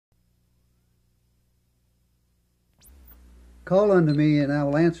Call unto me, and I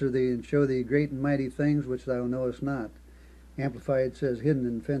will answer thee, and show thee great and mighty things which thou knowest not. Amplified says hidden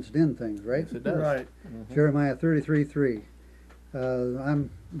and fenced in things, right? Yes, it does. Right. Jeremiah 33:3.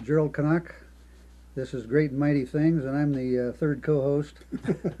 I'm Gerald Canuck. This is Great and Mighty Things, and I'm the third co-host.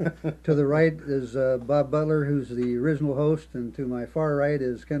 To the right is Bob Butler, who's the original host, and to my far right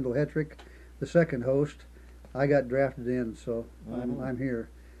is Kendall Hetrick, the second host. I got drafted in, so I'm here.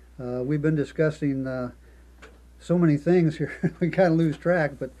 We've been discussing so many things here, we kind of lose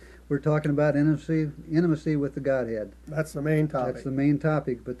track, but we're talking about intimacy with the Godhead. That's the main topic. That's the main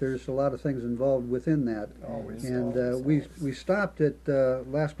topic, but there's a lot of things involved within that. Always. And we stopped at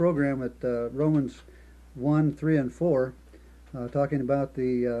last program at Romans 1, 3, and 4, talking about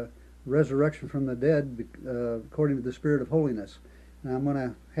the resurrection from the dead according to the Spirit of holiness. Now I'm going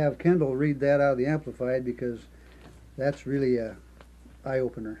to have Kendall read that out of the Amplified because that's really a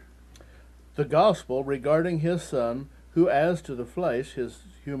eye-opener. The gospel regarding his Son, who as to the flesh, his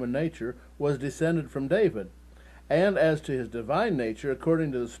human nature, was descended from David, and as to his divine nature,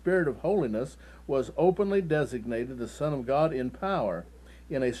 according to the Spirit of holiness, was openly designated the Son of God in power,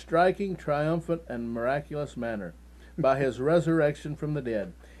 in a striking, triumphant, and miraculous manner, by his resurrection from the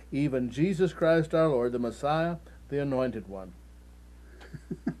dead, even Jesus Christ our Lord, the Messiah, the Anointed One.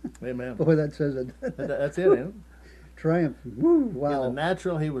 Amen. Boy, that says it. That's it, isn't it? Triumph. Woo, wow. In the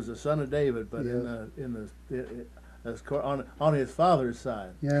natural, he was the son of David, but on his father's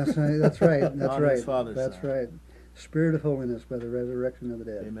side. Yes, that's right. That's On right. his father's That's side. right. Spirit of holiness by the resurrection of the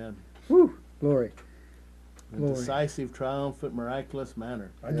dead. Amen. Woo! Glory. In a Glory. decisive, triumphant, miraculous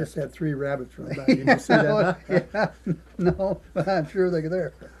manner. I just had 3 rabbits from the back. Did you see that? Yeah. No, I'm sure they're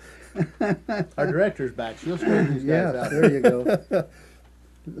there. Our director's back. She'll straighten these guys Yeah, out. there you go.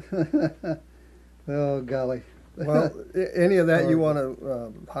 Oh, golly. Well, any of that you want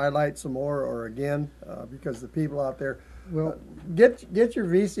to highlight some more, or again, because the people out there, Well, get your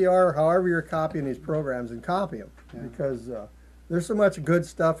VCR, however you're copying these programs, and copy them, because there's so much good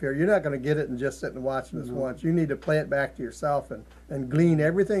stuff here. You're not going to get it and just sit and watch this once. You need to play it back to yourself and glean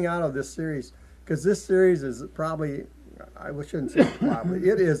everything out of this series, because this series is probably, I shouldn't say probably,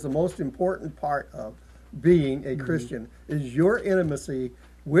 it is the most important part of being a Christian, is your intimacy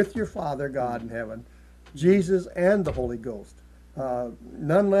with your Father God in heaven, Jesus and the Holy Ghost.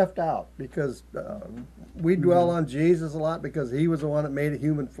 None left out, because we dwell on Jesus a lot because he was the one that made a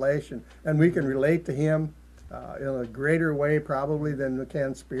human flesh, and we can relate to him in a greater way probably than we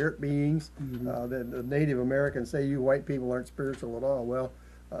can spirit beings. The Native Americans say you white people aren't spiritual at all. Well,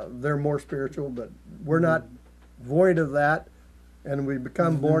 they're more spiritual, but we're not void of that. And we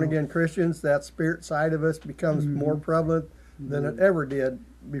become born again Christians, that spirit side of us becomes more prevalent than it ever did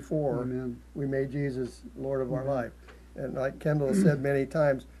before we made Jesus Lord of our life. And like Kendall has said many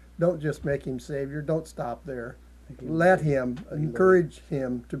times, don't just make him Savior. Don't stop there. Let him, encourage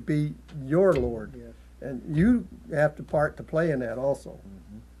him to be your Lord. yes. And you have to part to play in that also.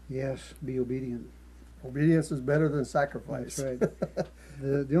 Yes, be obedient. Obedience is better than sacrifice. That's right.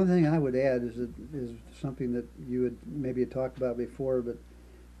 The only thing I would add is something that you had maybe talked about before, but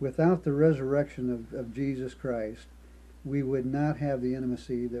without the resurrection of Jesus Christ, we would not have the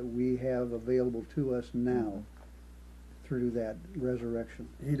intimacy that we have available to us now through that resurrection.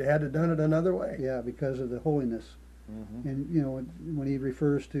 He'd had to done it another way. Yeah, because of the holiness. And, you know, when he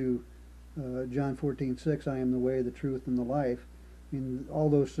refers to John 14:6, I am the way, the truth, and the life, I mean, all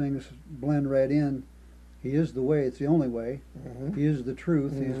those things blend right in. He is the way, it's the only way. He is the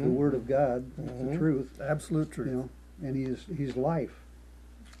truth, he is the Word of God, it's the truth. Absolute truth. You know, and he's life.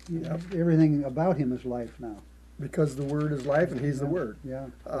 Yep. Everything about him is life now. Because the Word is life and he's the Word. Yeah.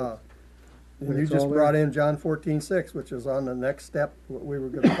 And you it's just all brought there. in John 14:6, which is on the next step what we were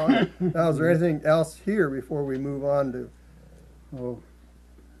going to talk about. Now, is there anything else here before we move on to Oh,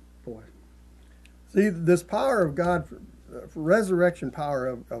 boy. see this power of God, for resurrection power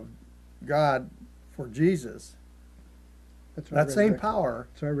of God for Jesus? That's our That same resurrection. power,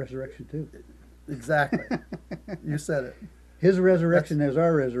 It's our resurrection too. exactly. You said it. His resurrection is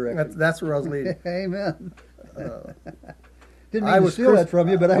our resurrection. That's where I was leading. Amen. Uh, Didn't I mean to was steal that from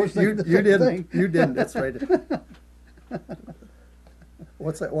you, but I was you, thinking the you same didn't. thing. You didn't. That's right.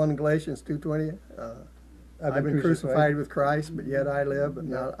 What's that one in Galatians 2:20? I've been crucified with Christ, but yet I live, but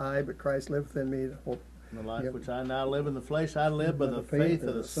not I, but Christ liveth in me. The hope The life Yep. which I now live in the flesh, I live by the faith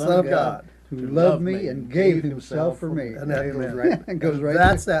of the Son Son of God, who loved me and gave himself for me. and that goes Amen. right. It goes right.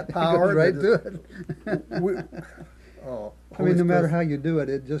 That's to, that power. It goes right that to it. we, oh, I mean, no matter Holy how you do it,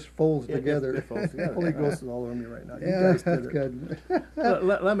 it just folds together. It folds together. Holy Ghost is all over me right now. You Yeah, guys that's did it.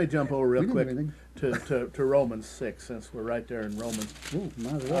 good. Let me jump over real We didn't quick do anything. to Romans 6, since we're right there in Romans. Ooh,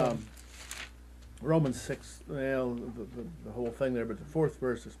 might as well. Romans 6, well, the whole thing there, but the fourth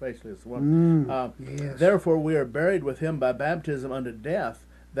verse especially is the one. Yes. Therefore we are buried with him by baptism unto death,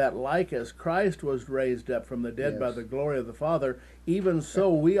 that like as Christ was raised up from the dead by Yes. the glory of the Father, even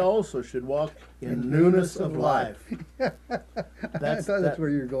so we also should walk in newness of life. I thought that's where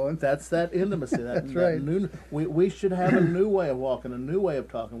you're going. That's that intimacy. That's that right. We should have a new way of walking, a new way of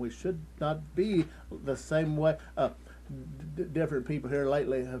talking. We should not be the same way. Different people here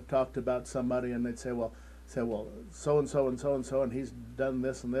lately have talked about somebody, and they'd say, well, so and so and so and so, and he's done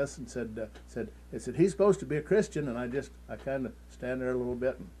this and this, and said he's supposed to be a Christian, and I kind of stand there a little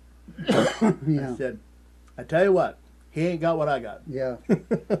bit, and Yeah. I said, I tell you what, he ain't got what I got. Yeah.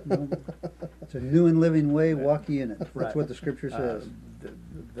 No. It's a new and living way, walk ye in it. That's Right. what the scripture says.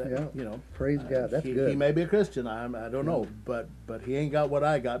 Yeah. You know, Praise God. That's he good. may be a Christian. I don't know, but he ain't got what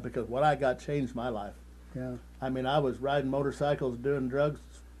I got, because what I got changed my life. Yeah. I mean, I was riding motorcycles, doing drugs,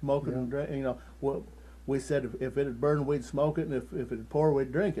 smoking, and you know. We said if it had burned, we'd smoke it, and if it had poured,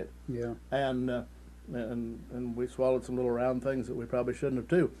 we'd drink it. Yeah. And we swallowed some little round things that we probably shouldn't have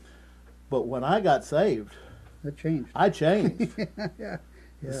too. But when I got saved, That changed. I changed. Yeah.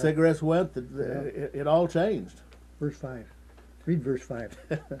 The cigarettes went. It all changed. Verse 5. Read verse 5.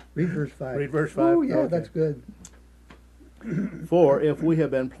 Read verse 5. Read verse 5. Oh, yeah, Okay. that's good. For if we have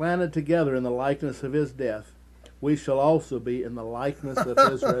been planted together in the likeness of his death, we shall also be in the likeness of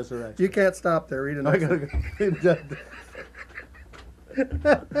his resurrection. You can't stop there. Read I another. gotta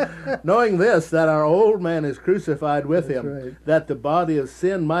knowing this, that our old man is crucified with That's him, right. that the body of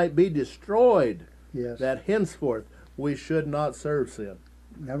sin might be destroyed, Yes. that henceforth we should not serve sin.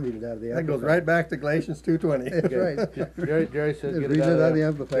 Now read it out of the That goes Amplified. right back to Galatians 2:20. That's right. Jerry said, Just get read it out of the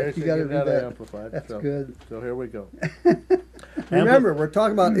Amplified. Jerry You said, gotta get it out read of the that. Amplified. That's so, good. So here we go. Remember, we're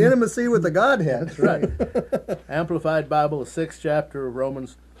talking about intimacy with the Godhead. That's right. Amplified Bible, the 6th chapter of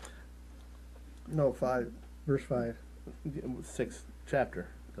Romans, No, 5. Verse 5. 6th chapter.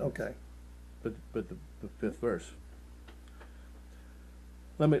 So, Okay. But the 5th verse.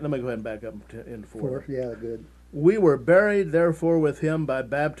 Let me go ahead and back up into 4. 4. Yeah, good. We were buried, therefore, with him by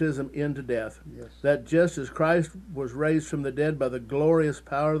baptism into death, Yes. that just as Christ was raised from the dead by the glorious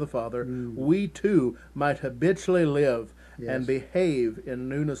power of the Father, we too might habitually live and Yes. behave in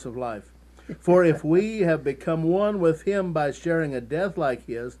newness of life. For if we have become one with him by sharing a death like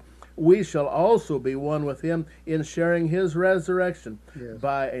his, we shall also be one with him in sharing his resurrection Yes.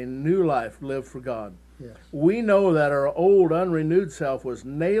 by a new life lived for God. Yes. We know that our old unrenewed self was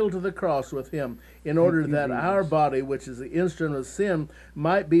nailed to the cross with him in order you, that Jesus. our body, which is the instrument of sin,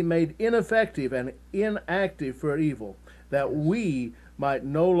 might be made ineffective and inactive for evil, that we might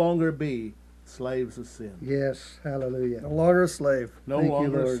no longer be slaves of sin. Yes. Hallelujah. No longer a slave. No Thank you,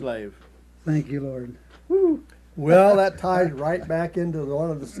 longer a Lord. slave. Thank you, Lord. Well, that ties right back into one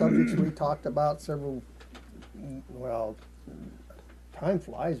of the subjects we talked about several, well, time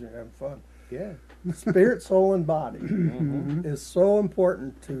flies when you're having fun. Yeah. Spirit, soul, and body is so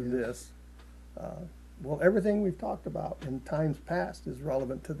important to this. Well, everything we've talked about in times past is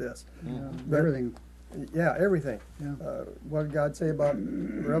relevant to this. But- Everything. Yeah, everything. Yeah. What did God say about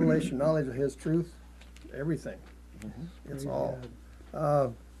revelation, knowledge of His truth? Everything. It's Praise all.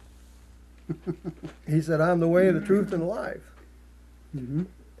 God. He said, I'm the way, the truth, and the life. Mhm.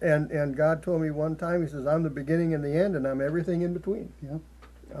 And God told me one time, He says, I'm the beginning and the end, and I'm everything in between. Yeah.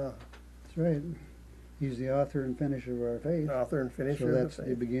 Uh, That's right. He's the author and finisher of our faith. author and So finisher of that's the the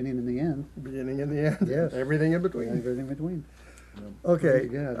faith. beginning and the end. Beginning and the end. Yes. Everything in And between. everything in between. Okay.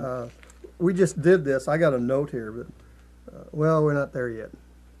 Praise God. We just did this. I got a note here, but well, we're not there yet.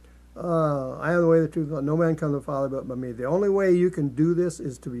 I am the way, the truth. No man comes to the Father but by me. The only way you can do this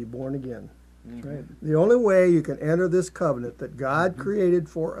is to be born again. That's right. The only way you can enter this covenant that God created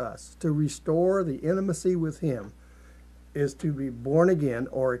for us to restore the intimacy with Him is to be born again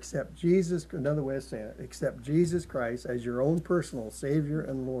or accept Jesus, another way of saying it, accept Jesus Christ as your own personal Savior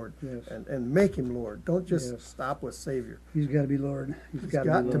and Lord. Yes. And make Him Lord. Don't just Yes. stop with Savior. He's got to be Lord. He's He's got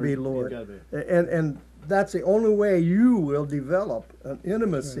got to be You Lord. gotta be. And that's the only way you will develop an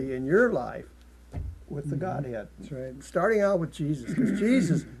intimacy in your life with the Godhead. That's right. Starting out with Jesus, because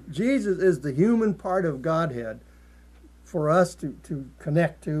Jesus is the human part of Godhead for us to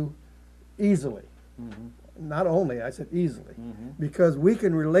connect to easily. Not only, I said easily, because we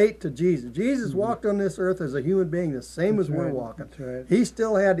can relate to Jesus. Jesus walked on this earth as a human being, the same That's as we're right. walking. That's right. He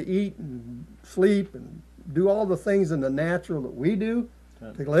still had to eat and sleep and do all the things in the natural that we do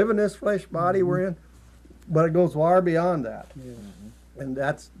to live in this flesh body we're in, but it goes far beyond that. Yes. And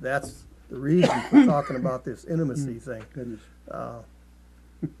that's the reason for talking about this intimacy thing. Goodness. Uh,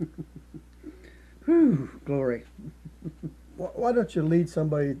 Whew. Glory. why don't you lead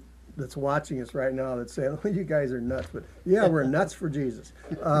somebody that's watching us right now that's saying, "Oh, you guys are nuts," but yeah, we're nuts for Jesus.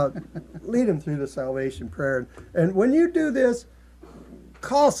 Lead them through the salvation prayer, and when you do this,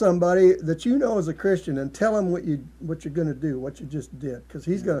 call somebody that you know is a Christian and tell them what you're going to do, what you just did, because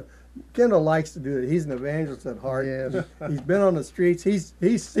he's going to. Kendall likes to do it. He's an evangelist at heart. Yes. He's been on the streets. He's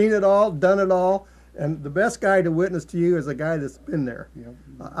seen it all, done it all, and the best guy to witness to you is a guy that's been there. Yep.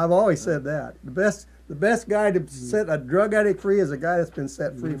 I've always said that the best guy to set a drug addict free is a guy that's been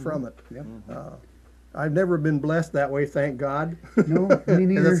set free from it. Yep. I've never been blessed that way, thank God. No, me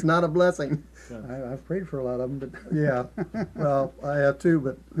neither. It's not a blessing. I've prayed for a lot of them, but Yeah, well, I have too,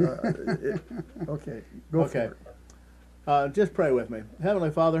 but okay, go for it. Just pray with me.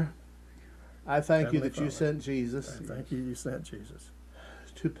 Heavenly Father, I thank you Heavenly that you Father, sent Jesus Thank you sent Jesus.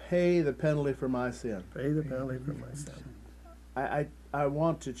 to pay the penalty for my sin. Pay the penalty for my sin. I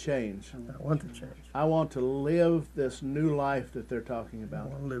want to change. I want to change. I want to live this new life that they're talking I about.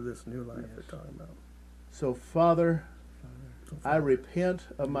 want to live this new life they're talking about. So, Father, So, I repent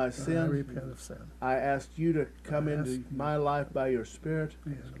of my I sin. repent of sin. I ask you to come I into ask you my life by your Spirit,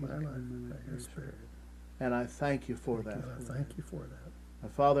 Into my life by your Spirit. and I thank you for that. And I thank you for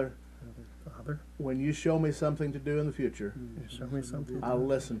that. Father, Father, when you show me something to do in the future, you show me something. I'll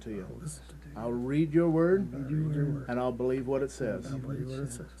listen to you. I'll listen to you. I'll read your word, I'll read your word. and I'll believe what it says. I'll believe what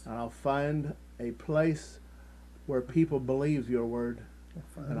it says. And I'll find a place where people believe your word,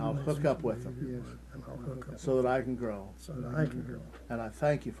 and I'll hook up with them yes. And I'll hook up so that I can grow. so that I can grow. And I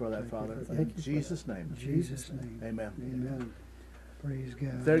thank you for that, Father. Thank In you for Jesus' name, In Jesus' name. amen. Amen. Praise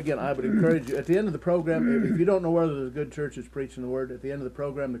God. There again, I would encourage you, at the end of the program, if you don't know whether there's a good church that's preaching the word, at the end of the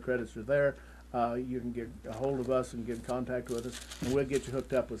program, the credits are there. You can get a hold of us and get in contact with us, and we'll get you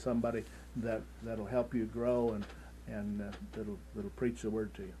hooked up with somebody that'll help you grow and that'll preach the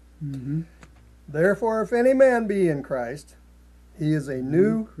word to you. Mm-hmm. Therefore, if any man be in Christ, he is a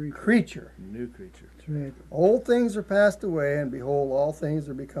new creature. New creature. That's right. Old things are passed away, and behold, all things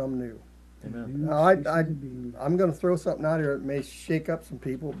are become new. Amen. Now, I'm going to throw something out here that may shake up some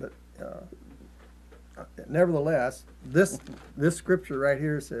people, but nevertheless, this scripture right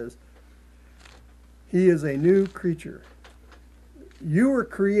here says, he is a new creature. You were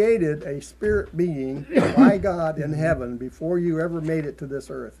created a spirit being by God in heaven before you ever made it to this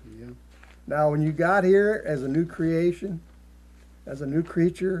earth. Yeah. Now, when you got here as a new creation, as a new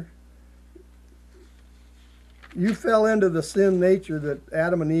creature, you fell into the sin nature that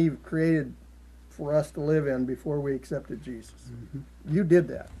Adam and Eve created for us to live in before we accepted Jesus. Mm-hmm. You did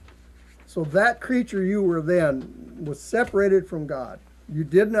that. So that creature you were then was separated from God. You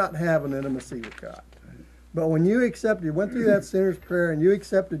did not have an intimacy with God. But when you went through that sinner's prayer and you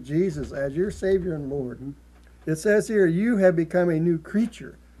accepted Jesus as your Savior and Lord, it says here, you have become a new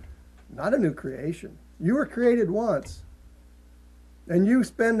creature, not a new creation. You were created once, and you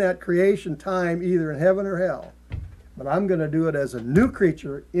spend that creation time either in heaven or hell. But I'm going to do it as a new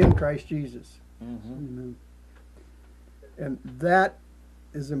creature in Christ Jesus. Mm-hmm. Amen. And that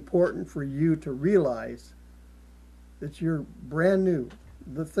is important for you to realize that you're brand new.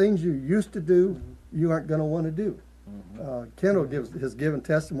 The things you used to do, you aren't going to want to do. Kendall has given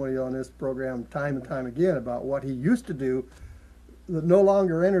testimony on this program time and time again about what he used to do that no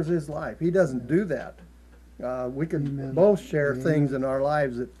longer enters his life. He doesn't do that. We can Amen. both share things in our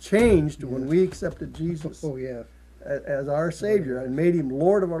lives that changed when we accepted Jesus Oh, yeah. as our Savior and made him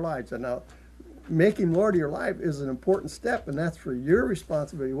Lord of our lives. And now, make him Lord of your life is an important step, and that's for your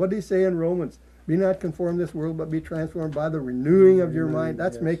responsibility. What did he say in Romans? Be not conformed to this world, but be transformed by the renewing of your mind.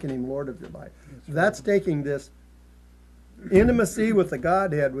 That's Yes. making him Lord of your life. That's taking this intimacy with the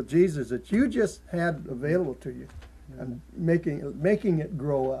Godhead, with Jesus, that you just had available to you, and making it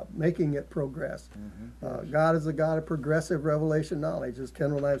grow up, making it progress. God is a God of progressive revelation knowledge, as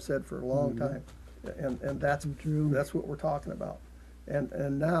Kendall and I have said for a long time, and that's True. that's what we're talking about.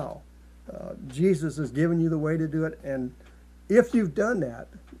 And now, Jesus has given you the way to do it, and if you've done that,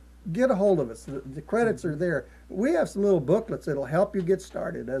 get a hold of us. The credits are there. We have some little booklets that'll help you get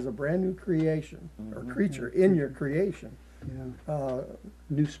started as a brand new creation or creature in your creation. Yeah.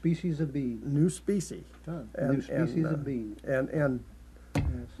 New species of being. New species. Done. New species of being. And Yes.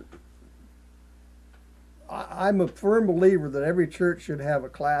 I'm a firm believer that every church should have a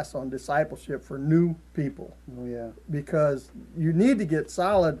class on discipleship for new people, Oh, yeah. because you need to get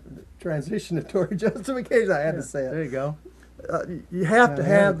solid transitionatory justification. I had to say it. There you go. You have to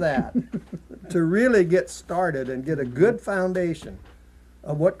have that to really get started and get a good foundation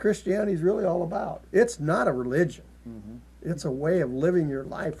of what Christianity is really all about. It's not a religion. It's a way of living your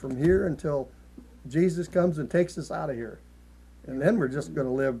life from here until Jesus comes and takes us out of here. And then we're just going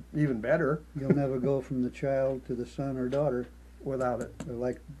to live even better. You'll never go from the child to the son or daughter. without it.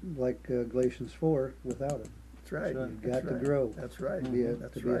 Like Galatians 4, without it. That's right. Sure. You've That's got to right. grow. That's right. To be a,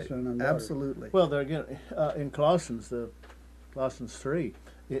 That's to be a right. son and daughter. Absolutely. Well, there again, in Colossians, Colossians 3,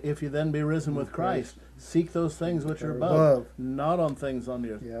 if you then be risen with Christ, seek those things which are above, not on things on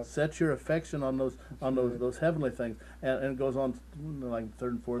the earth. Yep. Set your affection on those heavenly things. And it goes on like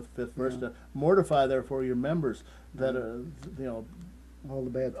third and fourth, fifth verse to mortify therefore your members that All the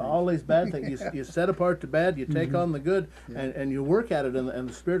bad things. all these bad things. You set apart the bad, you take on the good, and you work at it, and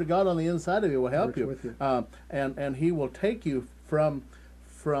the Spirit of God on the inside of you will help Works you. with you. And He will take you from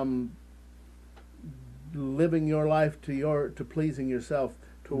living your life to pleasing yourself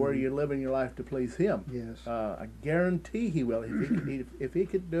to where you're living your life to please Him. Yes. I guarantee He will. If he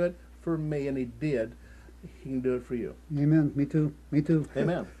could do it for me, and He did, He can do it for you. Amen. Me too. Me too.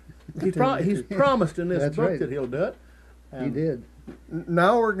 Amen. He's promised in this That's book right. that He'll do it. He did.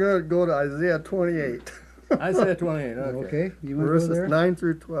 Now we're going to go to Isaiah 28. Isaiah 28. Okay. Okay. You want to go Verses there? 9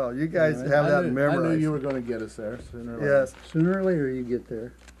 through 12. You guys All right. have that I memorized. knew you were going to get us there sooner or later. Yes. Sooner or later you get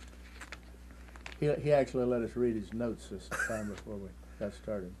there. He actually let us read his notes this time before we got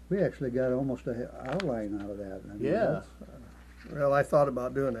started. We actually got almost an outline out of that. I mean, Yeah. that's- Well, I thought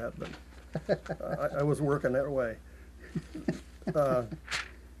about doing that, but I was working that way.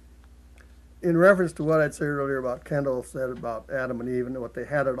 In reference to what I'd said earlier about Kendall said about Adam and Eve and what they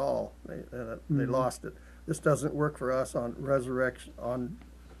had it all, they lost it. This doesn't work for us on resurrection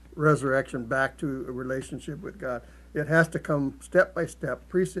back to a relationship with God. It has to come step by step,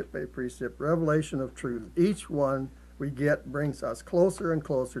 precept by precept, revelation of truth. Each one we get brings us closer and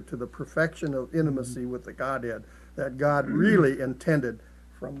closer to the perfection of intimacy with the Godhead that God really intended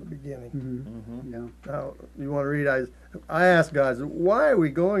from the beginning. Yeah. Now, you want to read Isaiah? I asked guys, why are we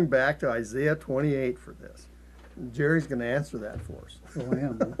going back to Isaiah 28 for this? And Jerry's going to answer that for us. Oh, I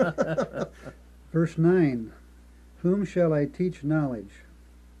am. Huh? Verse 9. Whom shall I teach knowledge?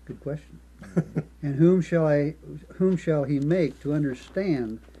 Good question. And whom shall he make to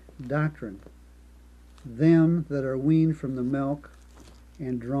understand doctrine? Them that are weaned from the milk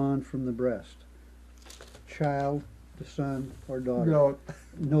and drawn from the breast. Child, the son or daughter. No.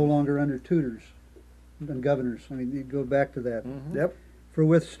 No longer under tutors and governors. I mean, you go back to that. Yep. For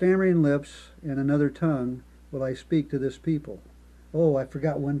with stammering lips and another tongue will I speak to this people. Oh, I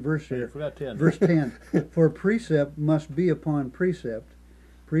forgot one verse Yeah, I here. forgot 10. Verse 10. For precept must be upon precept,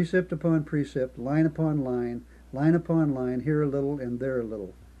 precept upon precept, line upon line, line upon line, here a little and there a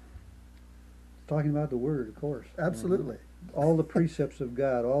little. Talking about the word, of course. Absolutely. All the precepts of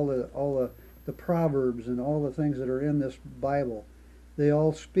God, all the proverbs and all the things that are in this Bible, they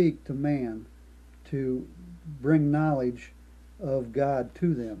all speak to man to bring knowledge of God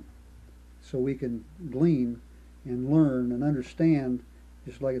to them, so we can glean and learn and understand,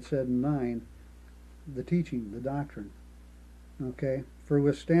 just like it said in 9, the teaching, the doctrine. Okay? For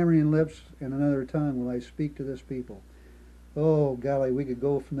with stammering lips and another tongue will I speak to this people. Oh, golly, we could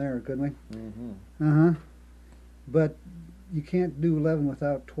go from there, couldn't we? Mm-hmm. But you can't do 11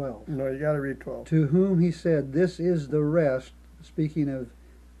 without 12. No, you got to read 12. To whom he said, this is the rest, speaking of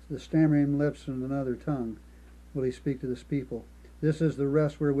the stammering lips and another tongue, will he speak to this people. This is the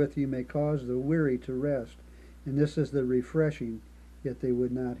rest wherewith you may cause the weary to rest, and this is the refreshing, yet they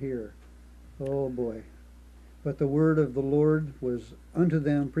would not hear. Oh boy. But the word of the Lord was unto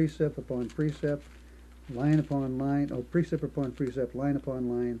them precept upon precept, line upon line, precept upon precept, line upon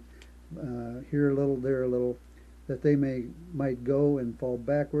line, here a little, there a little, that they might go and fall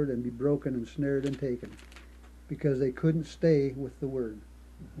backward and be broken and snared and taken, because they couldn't stay with the word.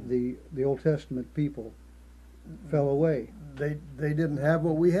 The Old Testament people fell away. They didn't have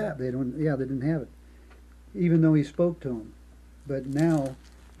what we have. They didn't have it, even though he spoke to them. But now,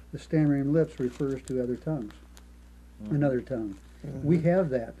 the stammering lips refers to other tongues, another tongue. We have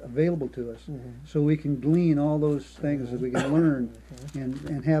that available to us, so we can glean all those things that we can learn,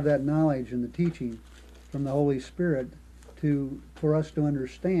 and have that knowledge and the teaching from the Holy Spirit for us to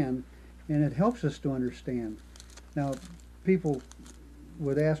understand, and it helps us to understand. Now, people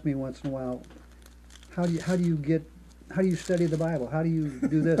would ask me once in a while, how do you study the Bible? How do you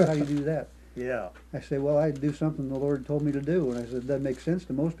do this? How do you do that? Yeah. I say, well, I do something the Lord told me to do. And I said, it doesn't make sense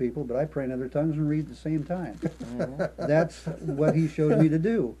to most people, but I pray in other tongues and read at the same time. That's what he showed me to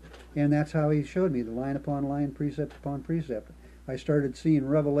do. And that's how he showed me, the line upon line, precept upon precept. I started seeing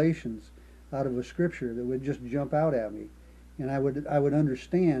revelations out of a scripture that would just jump out at me. And I would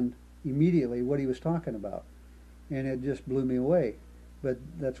understand immediately what he was talking about. And it just blew me away. But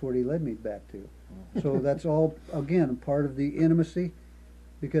that's what he led me back to. So that's all, again, part of the intimacy,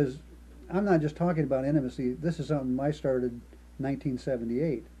 because I'm not just talking about intimacy. This is something I started in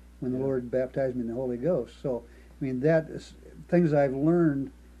 1978 when the Lord baptized me in the Holy Ghost. So, I mean, that is, things I've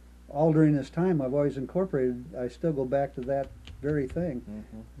learned all during this time, I've always incorporated. I still go back to that very thing.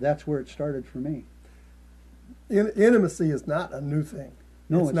 That's where it started for me. Intimacy is not a new thing.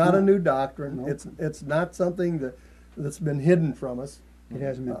 No, it's not a new doctrine. No. It's not something that's been hidden from us. It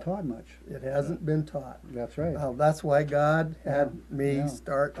hasn't been taught much. It hasn't been taught. That's right. That's why God had me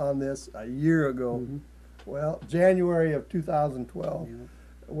start on this a year ago. Well, January of 2012,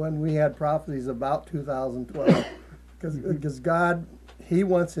 when we had prophecies about 2012, because God, He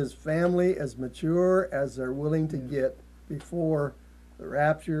wants His family as mature as they're willing to get before the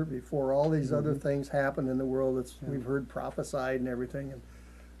rapture, before all these other things happen in the world that's we've heard prophesied and everything.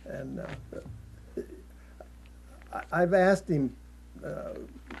 And I've asked Him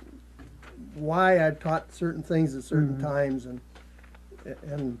why I taught certain things at certain times,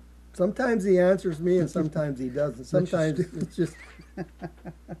 and sometimes He answers me, and sometimes He doesn't. Sometimes it's just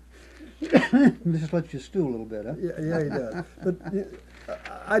Just lets you stew a little bit, huh? yeah, He does. But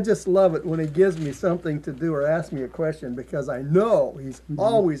I just love it when He gives me something to do or asks me a question, because I know He's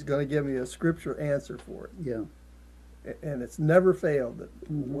always going to give me a scripture answer for it. Yeah. And it's never failed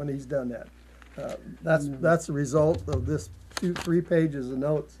when He's done that. That's the result of this 2-3 pages of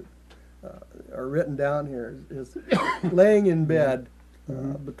notes are written down here. Is laying in bed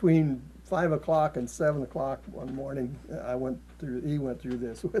between 5 o'clock and 7 o'clock one morning. He went through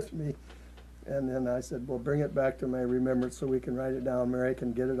this with me, and then I said, "Well, bring it back to my remembrance so we can write it down. Mary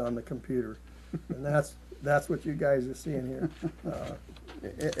can get it on the computer." And that's what you guys are seeing here.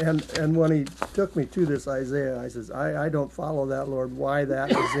 And when He took me to this Isaiah, I says, I don't follow that, Lord, why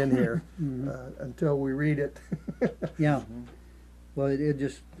that is in here until we read it. Yeah. Well, it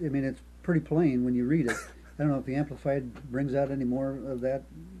just, I mean, it's pretty plain when you read it. I don't know if the Amplified brings out any more of that,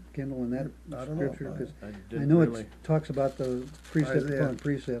 Kendall, in that I don't know. scripture, because I I know really. it talks about the precept Isaiah. upon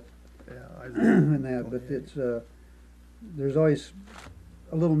precept Yeah, and that, but it's there's always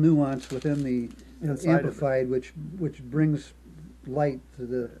a little nuance within the Inside of it. Amplified, which brings light to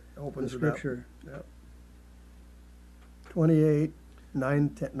the Opens it up. scripture. Yep. 28, 9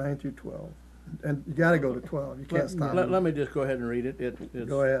 through 12. And you got to go to 12. You can't stop. Let me just go ahead and read it.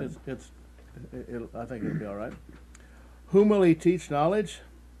 Go ahead. I think it'll be all right. Whom will He teach knowledge?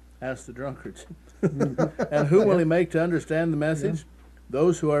 Ask the drunkards. And whom will He make to understand the message?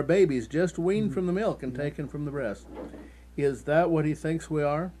 Those who are babies, just weaned from the milk and taken from the breast. Is that what He thinks we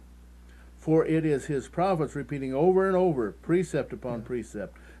are? For it is His prophets repeating over and over, precept upon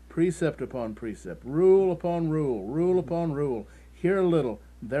precept, precept upon precept, rule upon rule, rule upon rule, here a little,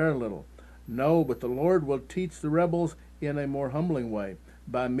 there a little. No, but the Lord will teach the rebels in a more humbling way.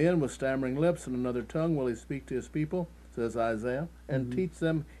 By men with stammering lips and another tongue will He speak to His people, says Isaiah, and teach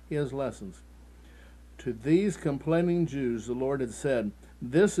them His lessons. To these complaining Jews the Lord had said,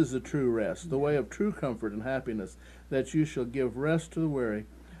 This is the true rest, the way of true comfort and happiness, that you shall give rest to the weary,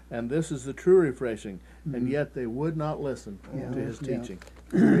 and this is the true refreshing. And yet they would not listen to His teaching.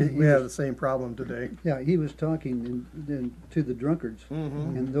 We have the same problem today. Yeah, He was talking to the drunkards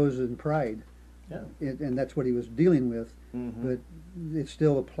and those in pride. Yeah. And that's what He was dealing with. But it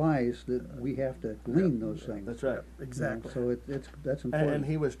still applies that we have to glean those things. That's right. Exactly. So that's important. And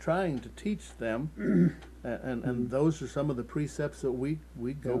He was trying to teach them, and those are some of the precepts that we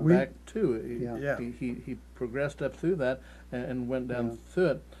go back to. Yeah. He progressed up through that and went down through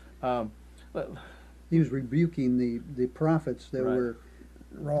it. He was rebuking the prophets that Right. were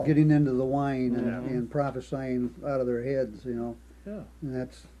Wrong. getting into the wine and prophesying out of their heads, Yeah. And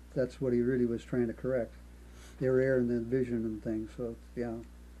that's what He really was trying to correct. They were erring in the vision and things, so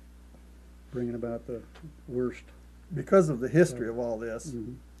bringing about the worst. Because of the history of all this,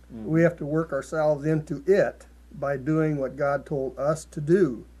 we have to work ourselves into it by doing what God told us to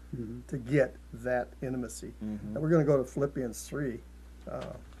do to get that intimacy. And we're going to go to Philippians 3. Oh,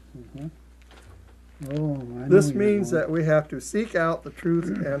 I know This you're means going. that we have to seek out the truth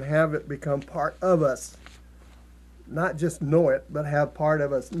and have it become part of us. Not just know it, but have part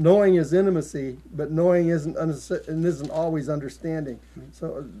of us. Knowing is intimacy, but knowing isn't always understanding.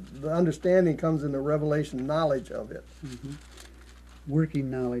 So the understanding comes in the revelation knowledge of it. Working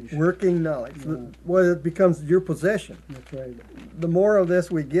knowledge. Working knowledge. Well, it becomes your possession. That's right. The more of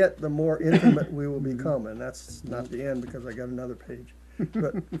this we get, the more intimate we will become. And that's not the end, because I got another page.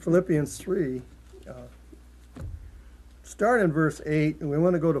 But Philippians 3, start in verse 8, and we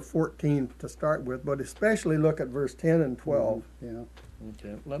want to go to 14 to start with, but especially look at verse 10 and 12. Yeah.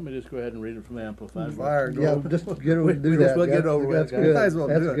 Okay. Let me just go ahead and read it from the Amplified. Fire, go. Yeah, just get over do We'll that. get That's- over it, That's guys. good. Might as well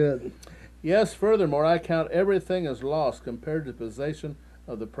That's do it. good. Yes, furthermore, I count everything as lost compared to the possession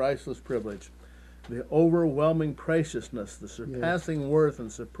of the priceless privilege. the overwhelming preciousness, the surpassing worth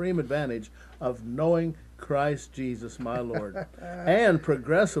and supreme advantage of knowing Christ Jesus my Lord, and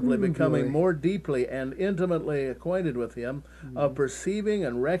progressively becoming more deeply and intimately acquainted with him, of perceiving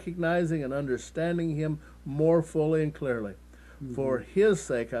and recognizing and understanding him more fully and clearly. For his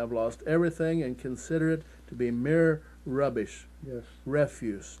sake I've lost everything and consider it to be mere rubbish,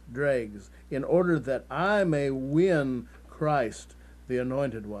 refuse, dregs, in order that I may win Christ, the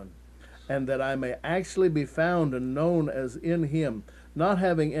Anointed One, and that I may actually be found and known as in him, not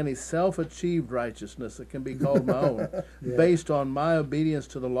having any self-achieved righteousness that can be called my own, based on my obedience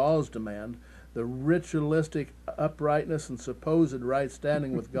to the law's demand, the ritualistic uprightness and supposed right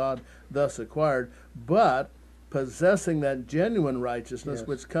standing with God thus acquired, but possessing that genuine righteousness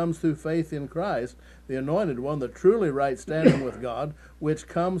which comes through faith in Christ, the Anointed One, the truly right standing with God, which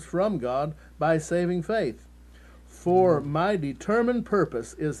comes from God by saving faith. For my determined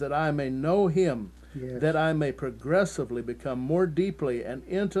purpose is that I may know him, that I may progressively become more deeply and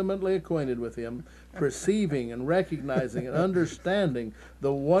intimately acquainted with him, perceiving and recognizing and understanding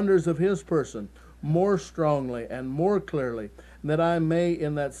the wonders of his person more strongly and more clearly, and that I may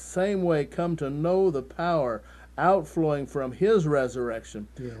in that same way come to know the power outflowing from his resurrection,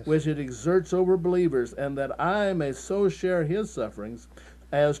 which it exerts over believers, and that I may so share his sufferings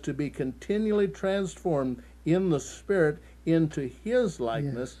as to be continually transformed in the Spirit into his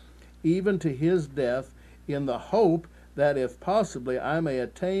likeness, even to his death, in the hope that if possibly I may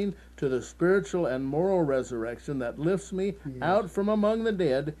attain to the spiritual and moral resurrection that lifts me out from among the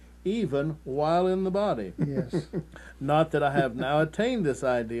dead, even while in the body. Not that I have now attained this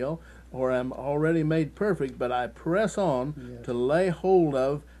ideal, or am already made perfect, but I press on to lay hold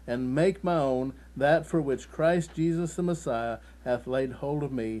of and make my own that for which Christ Jesus the Messiah hath laid hold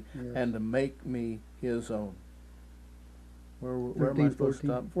of me, and to make me his own. Where am I supposed to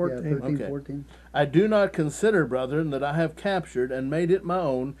stop? 13, Okay. 14. I do not consider, brethren, that I have captured and made it my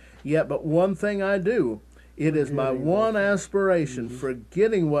own, yet but one thing I do. It is my one aspiration,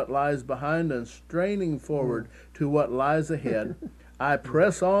 forgetting what lies behind and straining forward to what lies ahead. I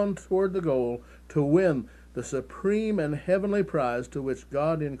press on toward the goal to win the supreme and heavenly prize to which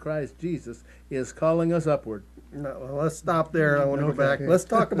God in Christ Jesus is calling us upward. No, well, let's stop there. I want to go back. Let's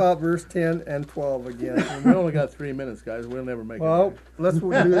talk about verse 10 and 12 again. We only got 3 minutes, guys. We'll never make Well, it. let's do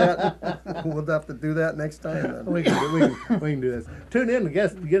that. We'll have to do that next time then. We can do this. Tune in to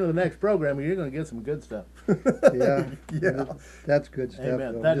get to the next program, and you're going to get some good stuff. That's good stuff.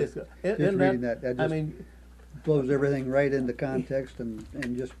 Amen. Though. That just, is good. Just reading that just I mean, blows everything right into context and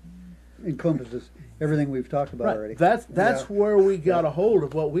just encompasses everything we've talked about already. That's where we got a hold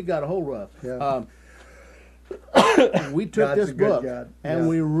of what we got a hold of. We took God's this a good book God. and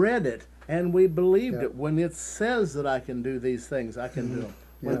we read it and we believed it. When it says that I can do these things, I can do them.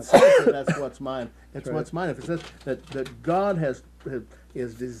 When it says that that's what's mine, it's what's mine. If it says that God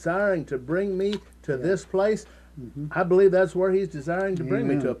is desiring to bring me to this place, I believe that's where he's desiring to bring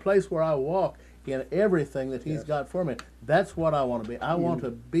me to, a place where I walk in everything that he's got for me. That's what I want to be. I want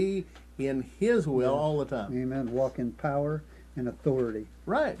to be in his will all the time. Amen. Walk in power and authority.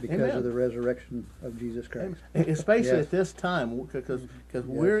 Right. Because of the resurrection of Jesus Christ. Especially at this time, because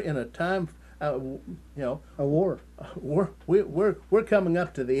we're in a time, a war. We're coming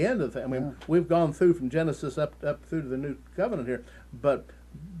up to the end of it. I mean, we've gone through from Genesis up through to the New Covenant here, but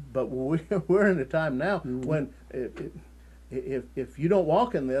we're in a time now when if you don't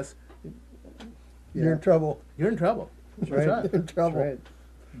walk in this, you're in trouble. You're in trouble. That's right. You're in trouble. That's right.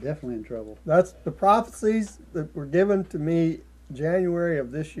 Definitely in trouble. That's the prophecies that were given to me January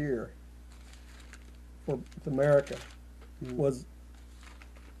of this year for America. Was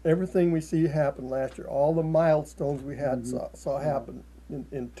everything we see happen last year, all the milestones we had saw happen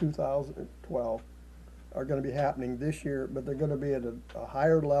in 2012 are going to be happening this year, but they're going to be at a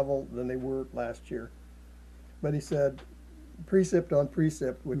higher level than they were last year. But he said, precept on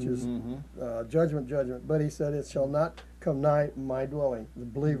precept, which is judgment, but he said, it shall not come nigh my dwelling, the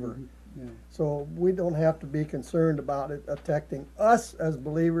believer. So we don't have to be concerned about it affecting us as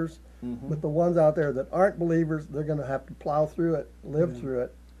believers, but the ones out there that aren't believers, they're going to have to plow through it, live through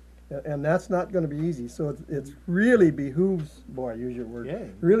it, and that's not going to be easy. So it really behooves, boy, use your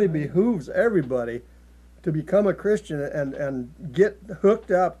word, really behooves everybody to become a Christian and get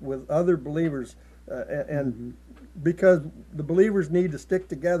hooked up with other believers, and because the believers need to stick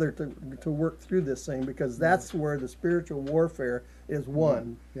together to work through this thing, because that's where the spiritual warfare is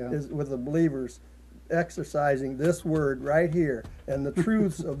won, is with the believers exercising this word right here and the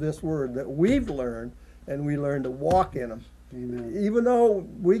truths of this word that we've learned, and we learn to walk in them. Amen. Even though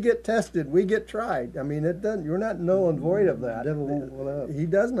we get tested, we get tried. I mean, it doesn't. You're not null and void of that. The devil won't let up. He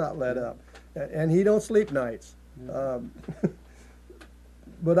does not let up. and he don't sleep nights.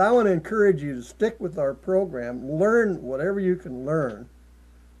 But I want to encourage you to stick with our program, learn whatever you can learn,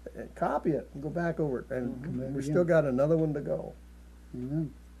 and copy it and go back over it. And we still got another one to go.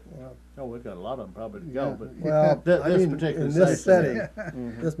 Amen. Oh, we've got a lot of them probably to Yeah. go, but Well, This I mean, particular in this session,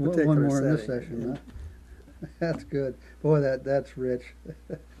 setting, this particular One more in this setting. session, huh? That's good. Boy, that's rich.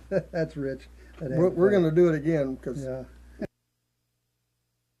 That's rich. That We're going to do it again because Yeah.